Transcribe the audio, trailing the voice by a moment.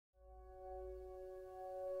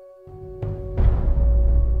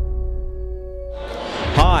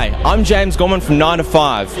Hi, I'm James Gorman from 9 to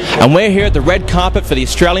 5, and we're here at the red carpet for the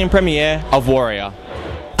Australian premiere of Warrior.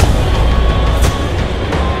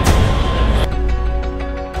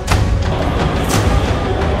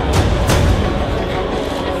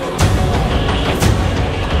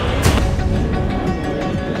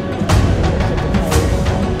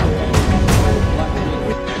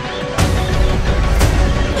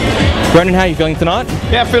 Brendan, how are you feeling tonight?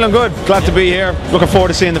 Yeah, feeling good. Glad to be here. Looking forward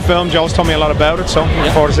to seeing the film. Joel's told me a lot about it, so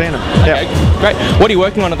looking forward to seeing it. Okay, great. What are you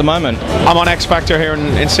working on at the moment? I'm on X Factor here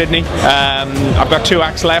in Sydney. I've got 2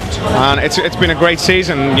 acts left, and it's been a great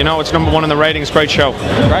season. You know, it's #1 in the ratings. Great show.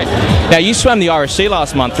 Great. Now, you swam the RSC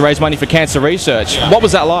last month to raise money for cancer research. What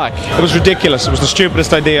was that like? It was ridiculous. It was the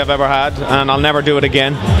stupidest idea I've ever had, and I'll never do it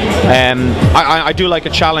again. I do like a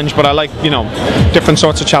challenge, but I like, you know, different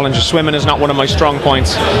sorts of challenges. Swimming is not one of my strong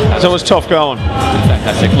points, so it was tough going.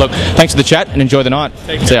 Fantastic. Look, thanks for the chat and enjoy the night.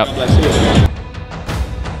 See ya.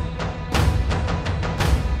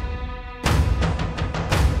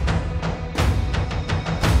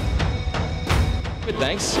 Good,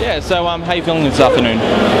 thanks. Yeah, so how are you feeling this afternoon?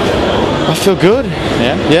 I feel good.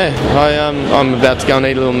 Yeah? Yeah, I'm about to go and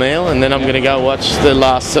eat a little meal, and then I'm going to go watch the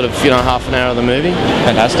last sort of, half an hour of the movie.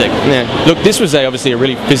 Fantastic. Yeah. Look, this was obviously a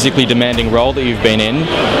really physically demanding role that you've been in.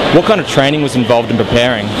 What kind of training was involved in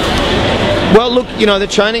preparing? Well, look, the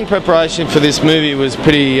training preparation for this movie was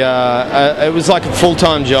pretty, it was like a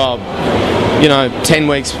full-time job. 10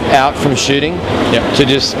 weeks out from shooting. Yep. To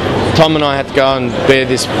just, Tom and I had to go and be at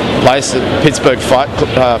this place at Pittsburgh Fight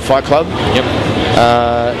Club. Yep.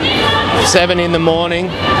 7 in the morning.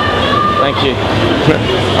 Thank you.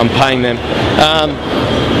 I'm paying them.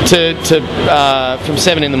 From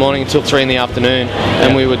 7 in the morning until 3 in the afternoon,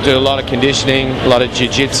 and we would do a lot of conditioning, a lot of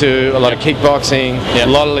jiu-jitsu, a lot of kickboxing, a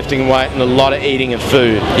lot of lifting weight, and a lot of eating of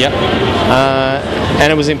food. Yep.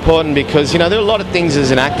 And it was important because there are a lot of things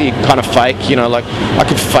as an actor you can kind of fake. Like I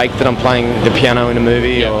could fake that I'm playing the piano in a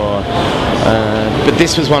movie, but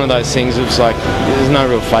this was one of those things. It was like there's no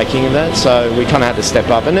real faking of that, so we kind of had to step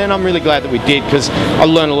up. And then I'm really glad that we did, because I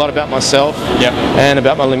learned a lot about myself and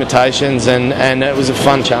about my limitations, and it was a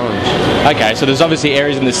fun challenge. Okay, so there's obviously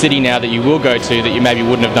areas in the city now that you will go to that you maybe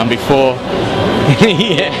wouldn't have done before.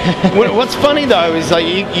 Yeah. What's funny though is like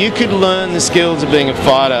you could learn the skills of being a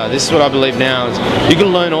fighter. This is what I believe now. Is you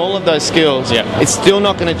can learn all of those skills. Yeah. It's still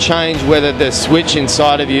not going to change whether the switch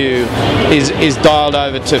inside of you is dialed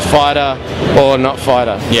over to fighter or not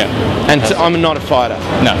fighter. Yeah. And I'm not a fighter.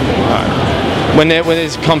 No. All right. When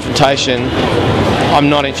there's confrontation, I'm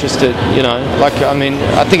not interested,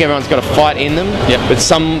 I think everyone's got a fight in them, but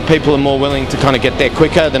some people are more willing to kind of get there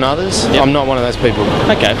quicker than others. I'm not one of those people.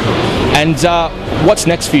 Okay. And what's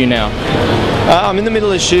next for you now? I'm in the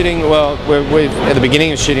middle of shooting, we're at the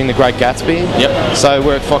beginning of shooting The Great Gatsby. Yep. So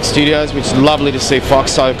we're at Fox Studios, which is lovely to see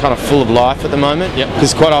Fox so kind of full of life at the moment. Yep.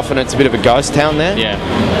 Because quite often it's a bit of a ghost town there.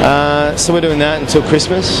 Yeah. So we're doing that until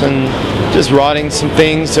Christmas, and just writing some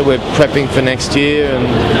things that we're prepping for next year,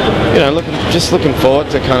 and looking forward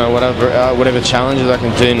to kind of whatever challenges I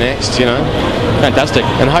can do next. Fantastic.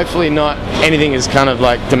 And hopefully not anything as kind of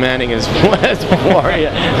like demanding as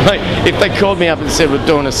Warrior. Like if they called me up and said we're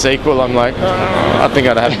doing a sequel, I'm like, I think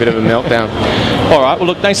I'd have a bit of a meltdown. All right. Well,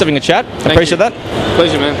 look, thanks for having a chat. I appreciate that.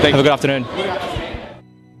 Pleasure, man. Thank you. Have a good afternoon.